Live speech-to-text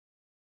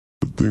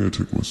think I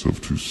took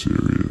myself too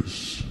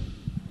serious.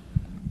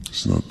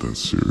 It's not that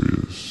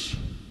serious.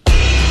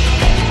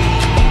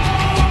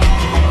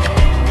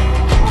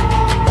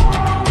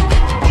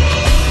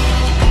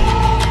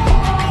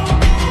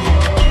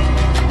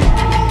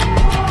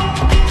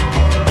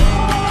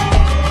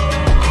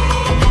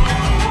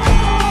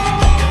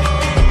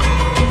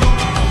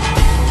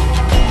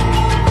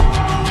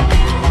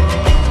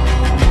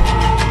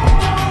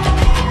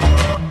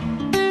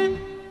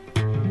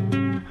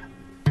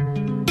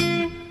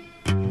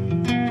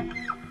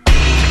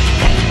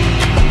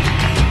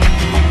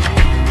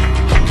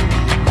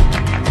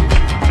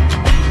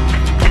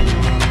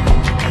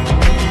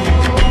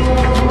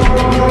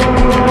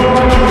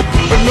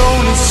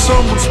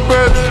 Someone's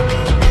bed,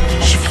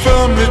 she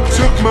firmly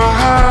took my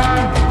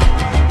hand.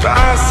 The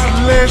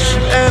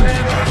isolation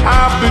ended,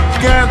 I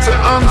began to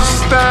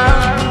understand.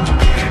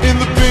 In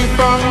the ping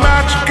pong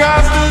match,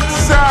 I stood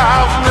aside.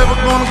 I was never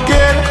gonna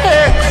get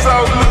ahead, 'cause I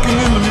was looking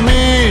in the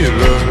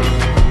mirror.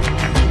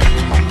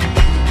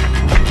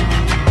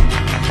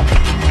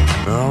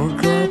 Now I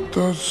got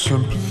that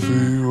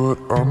sympathy. What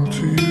I'm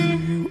to you,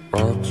 you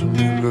are to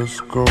me. Let's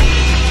go.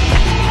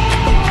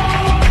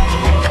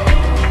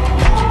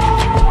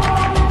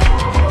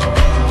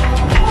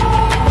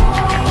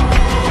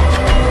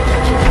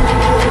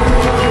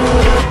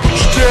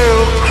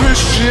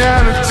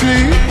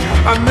 Christianity,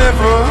 I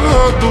never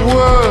heard the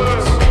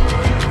words.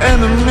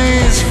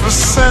 Enemies for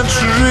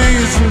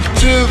centuries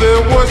until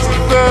there was a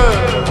third.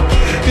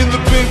 In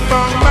the ping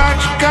pong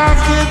match, guys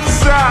did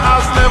decide I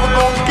was never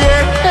gonna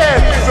get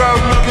ahead, 'cause I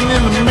was looking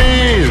in the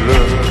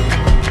mirror.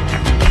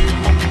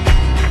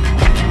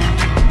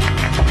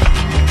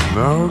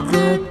 Now I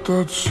got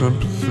that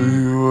sympathy.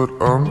 What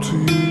I'm to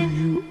you,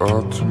 you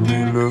are to me.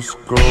 Let's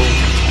go.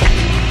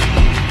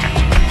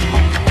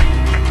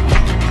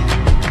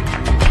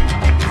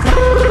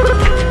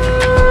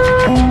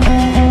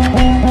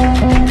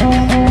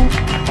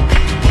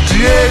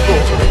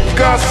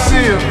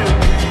 Garcia,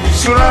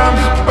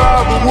 surrounded by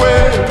the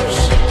waves,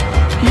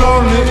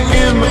 lonely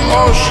in the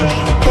ocean,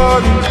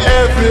 but in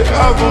every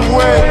other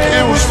way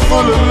it was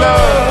full of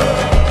love.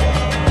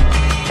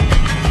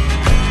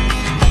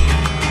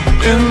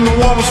 In the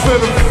warmest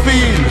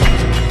feeling,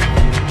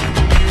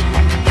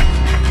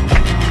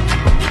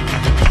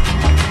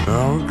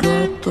 now I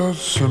got that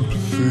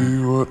sympathy.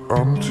 What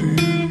I'm to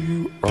you,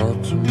 you are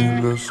to me.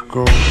 Let's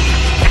go.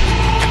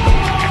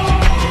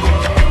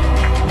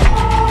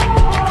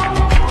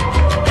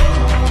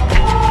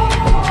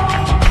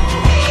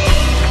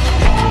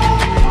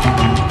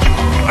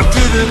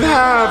 Didn't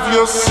have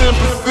your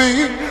sympathy,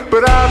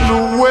 but I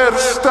knew where to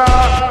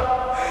start,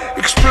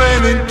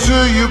 explaining to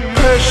you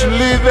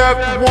patiently that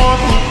the one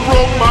who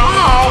broke my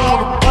heart would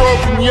have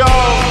broken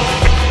yours.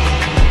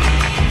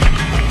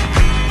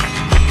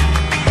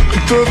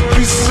 And throw the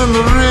pieces in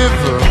the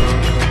river.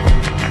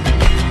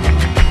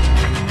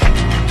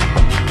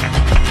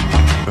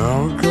 Now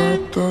I got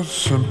that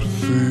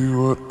sympathy.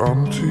 What I'm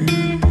to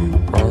you, you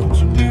are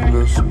to me.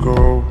 Let's go.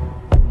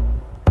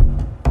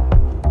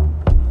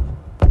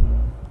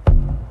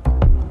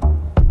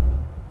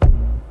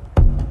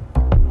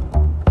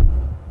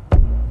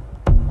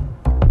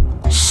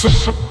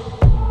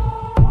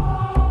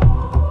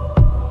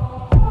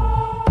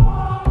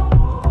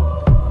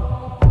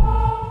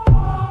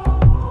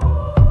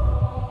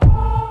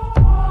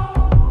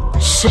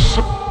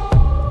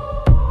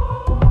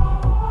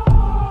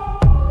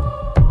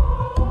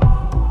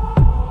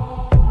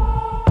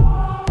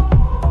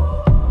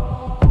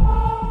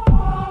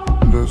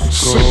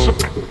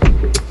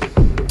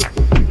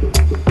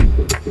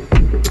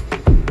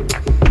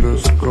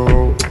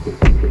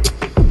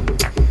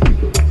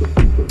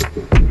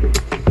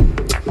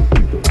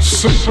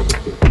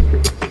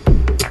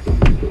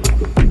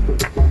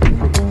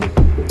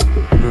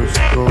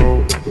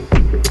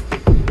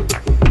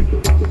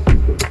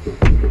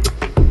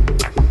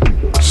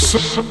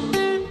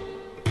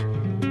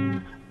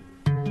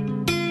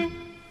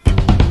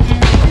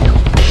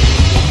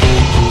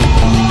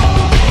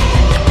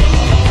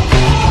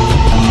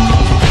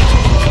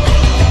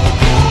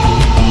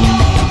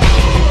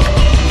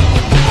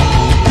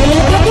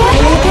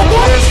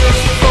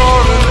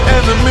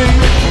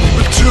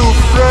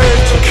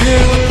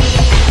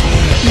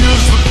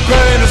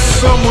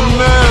 Someone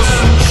else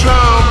and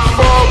triumph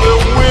for their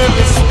will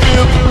and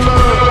spill the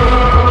blood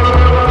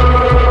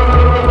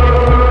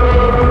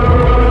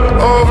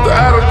of the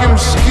arrogant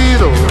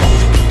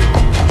mosquitoes.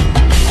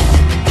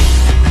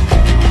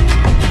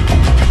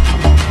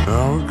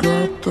 Now I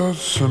got that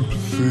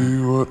sympathy.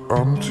 What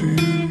I'm to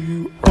you,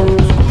 you are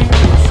to me.